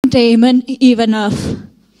Widen-Damian Ivanov.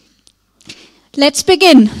 Let's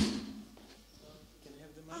begin.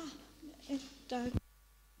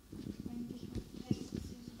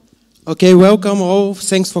 Okay, welcome all.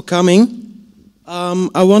 Thanks for coming.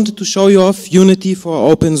 I wanted to show you off Unity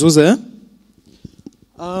for openSUSE.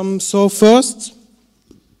 So first,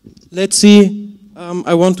 let's see.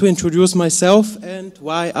 I want to introduce myself and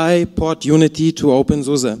why I port Unity to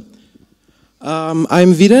openSUSE.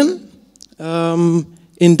 I'm Widen.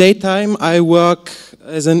 In daytime, I work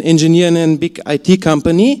as an engineer in a big IT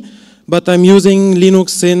company, but I'm using Linux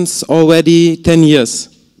since already 10 years.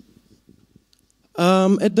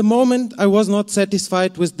 At the moment, I was not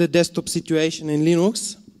satisfied with the desktop situation in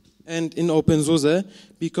Linux and in openSUSE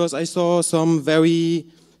because I saw some very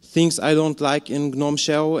things I don't like in GNOME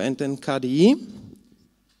Shell and in KDE.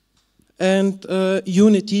 And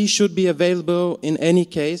Unity should be available in any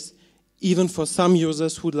case, even for some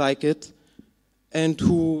users who like it and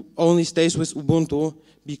who only stays with Ubuntu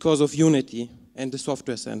because of Unity and the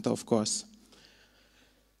software center, of course.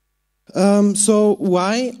 So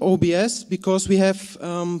why OBS? Because we have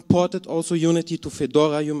ported also Unity to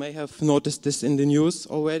Fedora. You may have noticed this in the news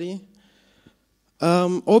already.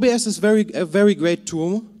 OBS is a very great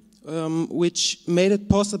tool, which made it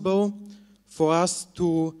possible for us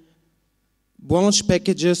to branch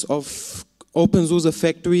packages of openSUSE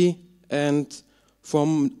Factory and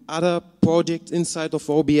from other projects inside of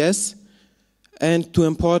OBS and to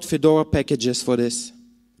import Fedora packages for this.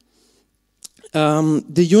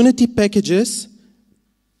 The Unity packages,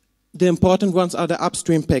 the important ones are the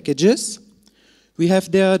upstream packages. We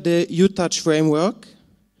have there the UTouch framework,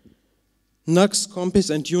 Nux,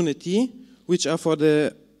 Compass, and Unity, which are for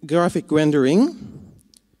the graphic rendering,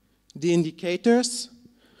 the indicators,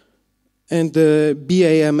 and the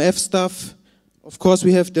BAMF stuff. Of course,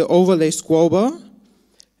 we have the overlay scrubber,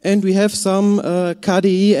 and we have some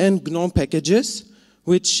KDE and GNOME packages,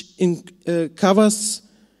 which covers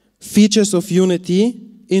features of Unity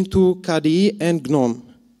into KDE and GNOME.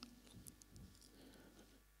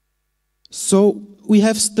 So we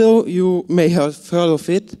have still, you may have heard of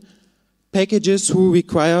it, packages who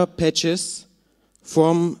require patches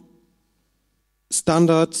from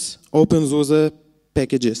standard openSUSE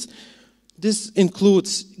packages. This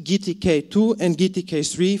includes GTK2 and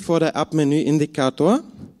GTK3 for the up menu indicator,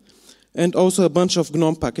 and also a bunch of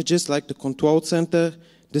GNOME packages like the control center,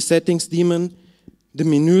 the settings daemon, the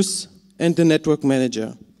menus, and the network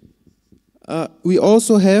manager. We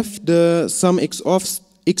also have some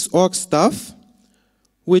Xorg stuff,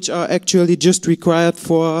 which are actually just required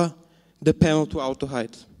for the panel to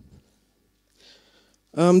auto-hide.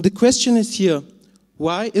 The question is here,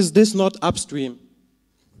 why is this not upstream?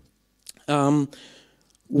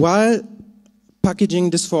 While packaging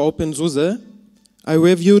this for openSUSE, I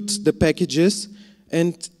reviewed the packages,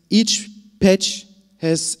 and each patch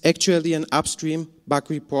has actually an upstream bug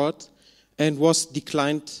report and was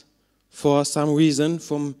declined for some reason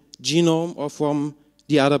from GNOME or from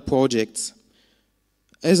the other projects.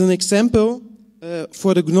 As an example,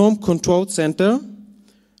 for the GNOME Control Center,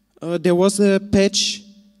 there was a patch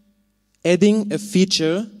adding a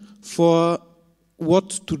feature for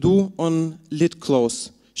what to do on lid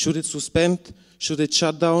close. Should it suspend? Should it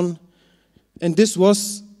shut down? And this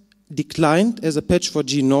was declined as a patch for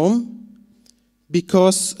GNOME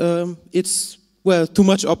because it's, well, too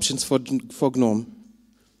much options for GNOME.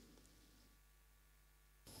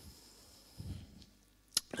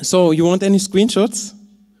 So, you want any screenshots?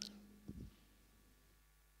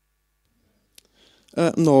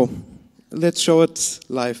 No. Let's show it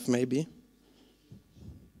live, maybe.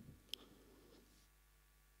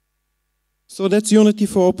 So that's Unity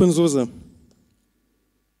for openSUSE.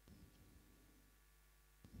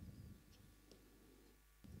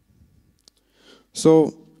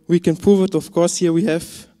 So we can prove it, of course. Here we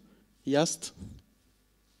have Just.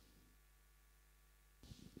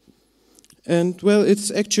 And well,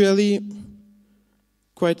 it's actually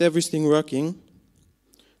quite everything working.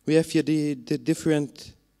 We have here the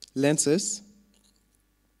different lenses.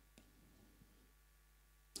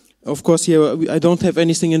 Of course, here I don't have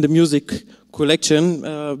anything in the music collection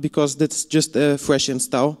because that's just a fresh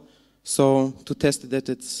install. So to test that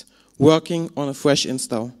it's working on a fresh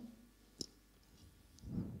install.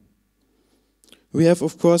 We have,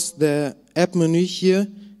 of course, the app menu here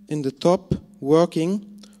in the top working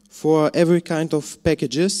for every kind of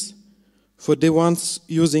packages, for the ones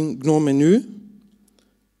using GNOME menu,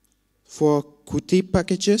 for Qt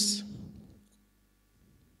packages,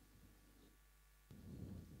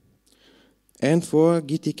 and for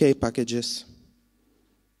GTK packages.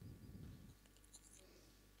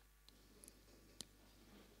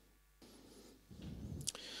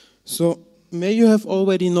 So, may you have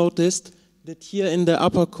already noticed that here in the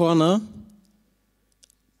upper corner,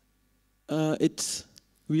 it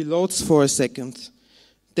reloads for a second.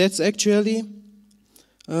 That's actually,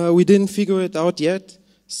 we didn't figure it out yet,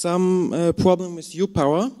 some problem with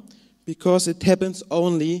U-Power, because it happens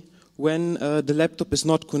only when the laptop is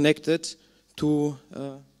not connected to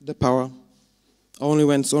the power, only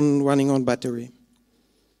when it's running on battery.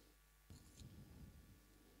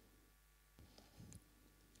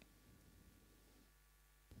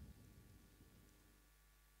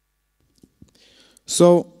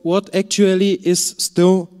 So what actually is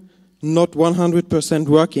still not 100%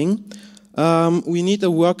 working, we need a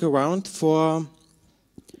workaround for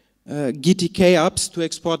GTK apps to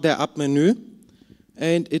export their app menu,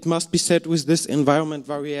 and it must be set with this environment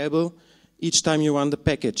variable each time you run the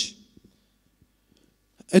package.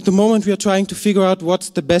 At the moment we are trying to figure out what's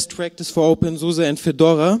the best practice for openSUSE and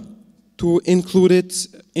Fedora to include it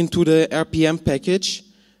into the RPM package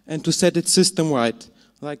and to set it system-wide,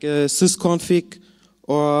 like a sysconfig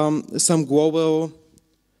or some global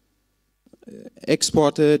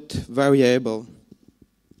exported variable.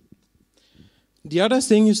 The other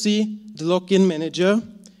thing you see, the login manager,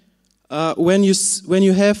 when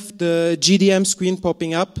you have the GDM screen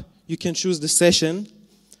popping up, you can choose the session.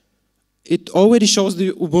 It already shows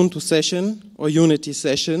the Ubuntu session or Unity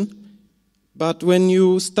session, but when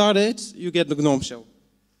you start it, you get the GNOME shell.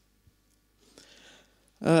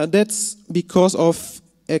 That's because of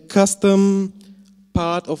a custom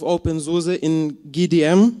part of openSUSE in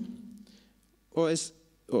GDM, or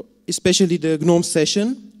especially the GNOME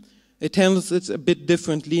session. It handles it a bit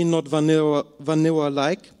differently, not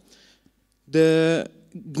vanilla-like. The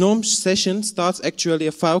GNOME session starts actually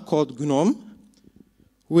a file called GNOME,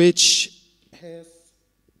 which has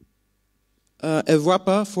a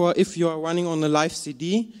wrapper for if you are running on a live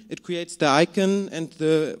CD. It creates the icon and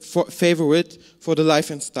the favorite for the live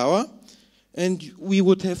installer. And we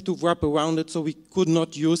would have to wrap around it, so we could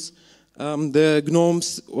not use the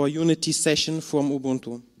GNOME's or Unity session from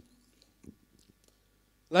Ubuntu.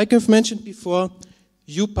 Like I've mentioned before,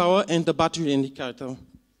 U-Power and the battery indicator.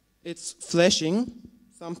 It's flashing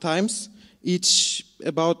sometimes, each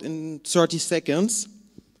about in 30 seconds,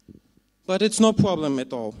 but it's no problem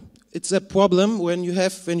at all. It's a problem when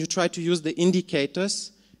you try to use the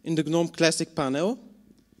indicators in the GNOME Classic panel.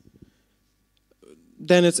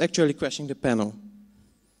 Then it's actually crashing the panel.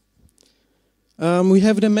 We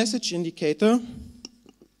have the message indicator.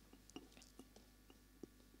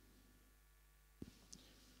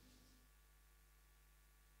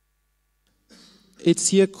 It's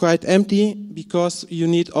here quite empty because you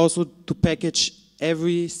need also to package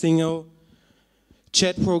every single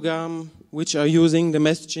chat program which are using the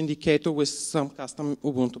message indicator with some custom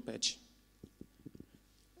Ubuntu patch.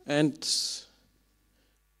 And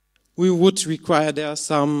we would require there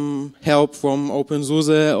some help from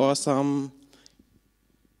openSUSE or some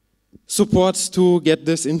supports to get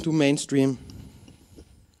this into mainstream.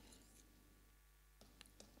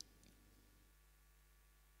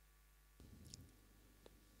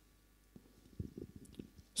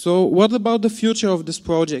 So what about the future of this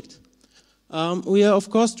project? We are of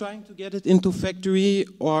course trying to get it into factory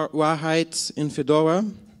or Rawhide in Fedora.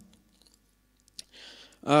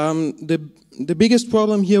 The biggest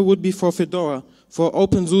problem here would be for Fedora. For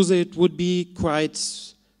openSUSE it would be quite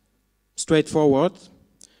straightforward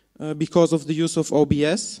because of the use of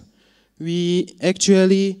OBS. We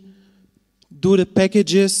actually do the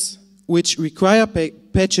packages which require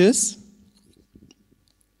patches.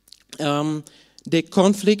 They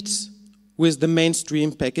conflict with the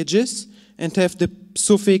mainstream packages and have the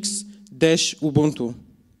suffix -Ubuntu.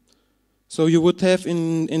 So you would have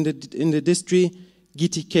in the distry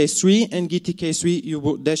GTK3 and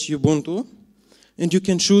GTK3-Ubuntu, and you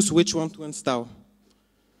can choose which one to install.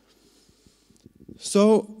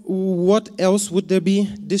 So what else would there be?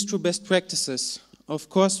 Distro best practices. Of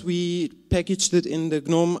course, we packaged it in the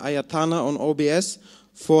GNOME Ayatana on OBS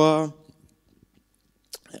for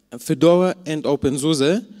Fedora and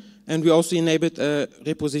openSUSE, and we also enabled a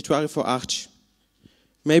repository for Arch.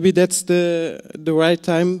 Maybe that's the right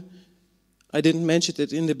time. I didn't mention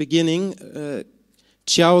it in the beginning.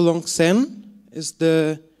 Xiao Longsen is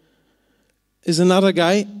another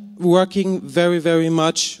guy working very, very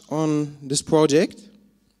much on this project.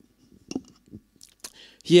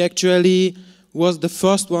 He actually was the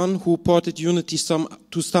first one who ported Unity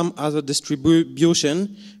to some other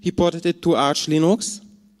distribution. He ported it to Arch Linux.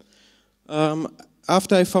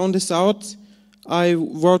 After I found this out, I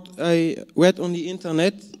read on the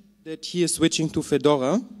internet that he is switching to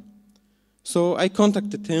Fedora. So I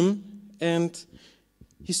contacted him, and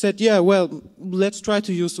he said, yeah, well, let's try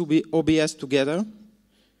to use OBS together.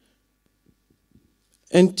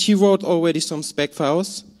 And he wrote already some spec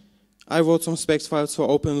files. I wrote some spec files for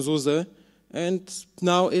openSUSE, and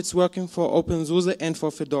now it's working for openSUSE and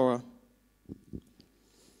for Fedora.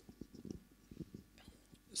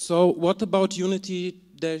 So what about Unity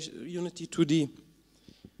 2D?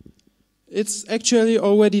 It's actually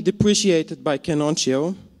already depreciated by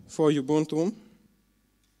Canoncio for Ubuntu,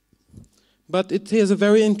 but it has a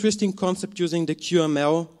very interesting concept using the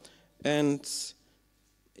QML, and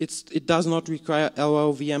it does not require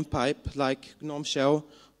LLVM pipe like GNOME Shell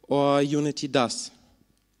or Unity does.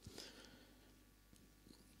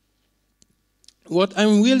 What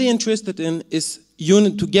I'm really interested in is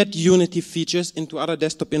to get Unity features into other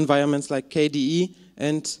desktop environments like KDE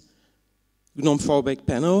and GNOME Fallback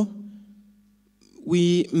Panel.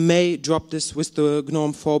 We may drop this with the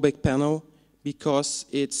GNOME Fallback Panel because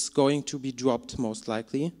it's going to be dropped most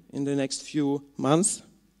likely in the next few months.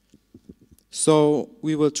 So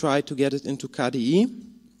we will try to get it into KDE.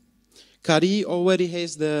 KDE already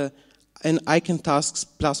has an icon tasks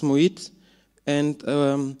plasmoid and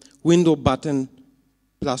window button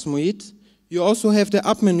plasmoid. You also have the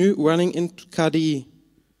up menu running into KDE.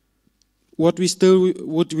 What we still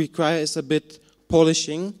would require is a bit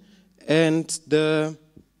polishing, and the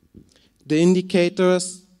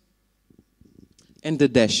indicators and the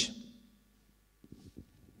dash.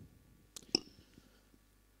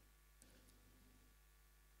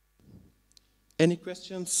 Any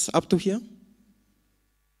questions up to here?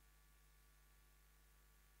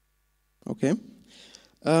 Okay.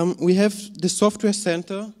 We have the Software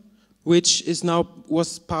Center, which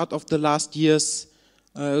was part of the last year's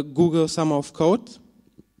Google Summer of Code.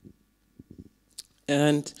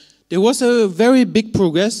 And there was a very big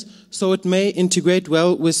progress, so it may integrate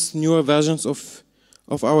well with newer versions of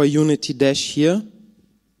our Unity Dash here.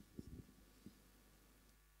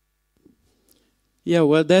 Yeah,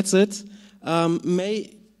 well, that's it.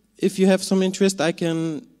 If you have some interest, I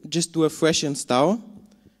can just do a fresh install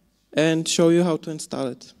and show you how to install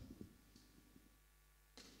it.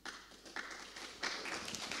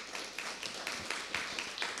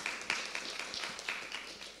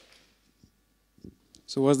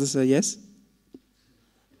 So was this a yes?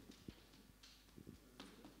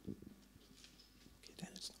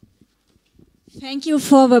 Thank you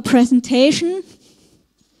for the presentation.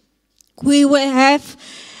 We will have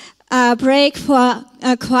a break for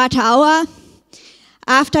a quarter hour.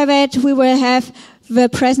 After that, we will have the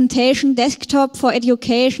presentation desktop for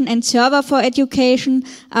education and server for education,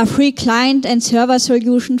 a free client and server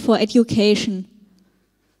solution for education.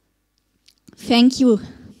 Thank you.